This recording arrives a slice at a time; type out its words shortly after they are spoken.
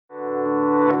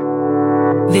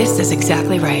This is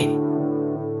exactly right.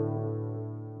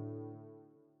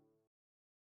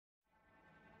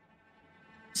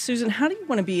 Susan, how do you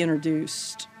want to be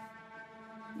introduced?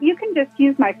 You can just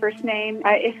use my first name,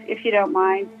 if you don't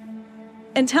mind.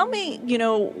 And tell me,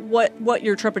 what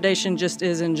your trepidation just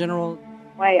is in general.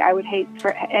 I would hate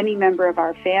for any member of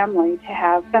our family to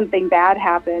have something bad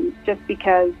happen just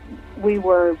because we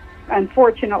were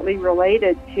unfortunately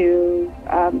related to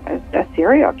a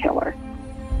serial killer.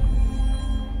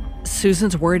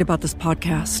 Susan's worried about this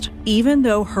podcast, even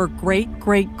though her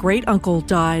great-great-great-uncle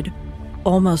died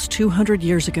almost 200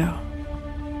 years ago.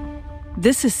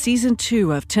 This is Season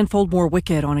 2 of Tenfold More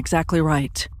Wicked on Exactly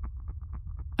Right.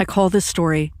 I call this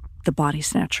story The Body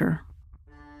Snatcher.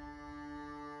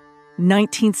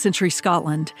 19th century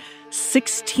Scotland,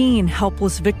 16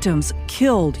 helpless victims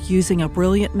killed using a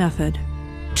brilliant method.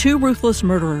 2 ruthless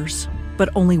murderers, but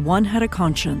only one had a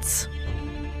conscience.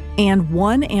 And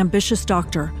one ambitious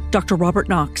doctor, Dr. Robert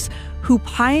Knox, who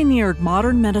pioneered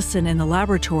modern medicine in the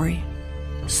laboratory.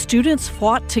 Students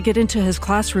fought to get into his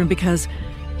classroom because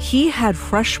he had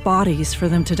fresh bodies for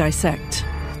them to dissect.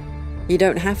 You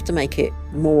don't have to make it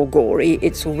more gory.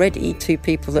 It's already 2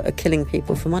 people that are killing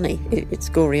people for money. It's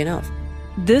gory enough.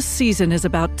 This season is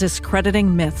about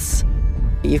discrediting myths.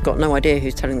 You've got no idea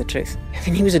who's telling the truth. I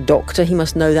mean, he was a doctor. He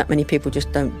must know that many people just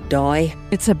don't die.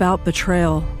 It's about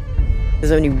betrayal.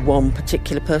 There's only one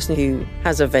particular person who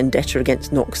has a vendetta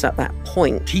against Knox at that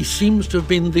point. He seems to have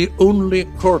been the only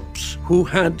corpse who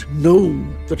had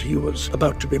known that he was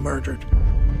about to be murdered.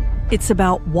 It's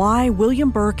about why William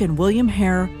Burke and William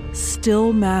Hare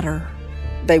still matter.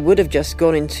 They would have just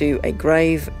gone into a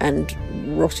grave and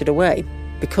rotted away.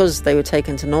 Because they were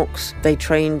taken to Knox, they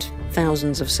trained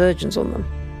thousands of surgeons on them.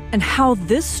 And how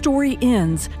this story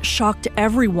ends shocked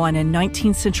everyone in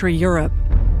 19th century Europe.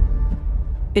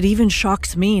 It even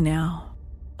shocks me now.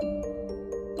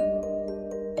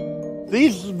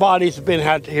 These bodies have been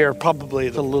had here probably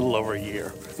a little over a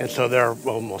year, and so they're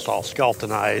almost all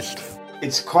skeletonized.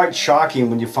 It's quite shocking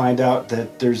when you find out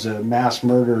that there's a mass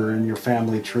murderer in your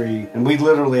family tree, and we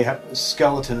literally have a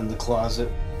skeleton in the closet.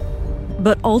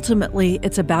 But ultimately,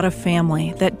 it's about a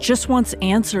family that just wants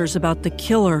answers about the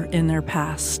killer in their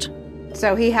past.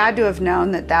 So he had to have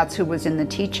known that that's who was in the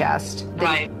tea chest.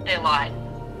 Right, they lied.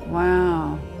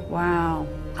 Wow.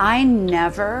 I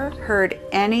never heard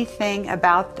anything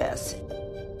about this.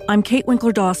 I'm Kate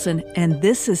Winkler-Dawson, and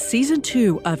this is Season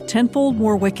 2 of Tenfold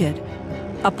More Wicked,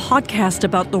 a podcast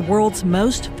about the world's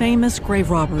most famous grave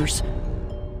robbers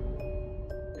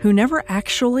who never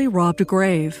actually robbed a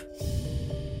grave.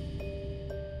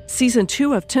 Season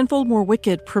 2 of Tenfold More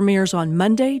Wicked premieres on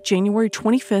Monday, January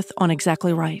 25th on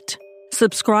Exactly Right.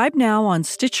 Subscribe now on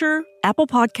Stitcher, Apple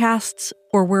Podcasts,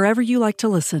 or wherever you like to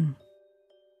listen.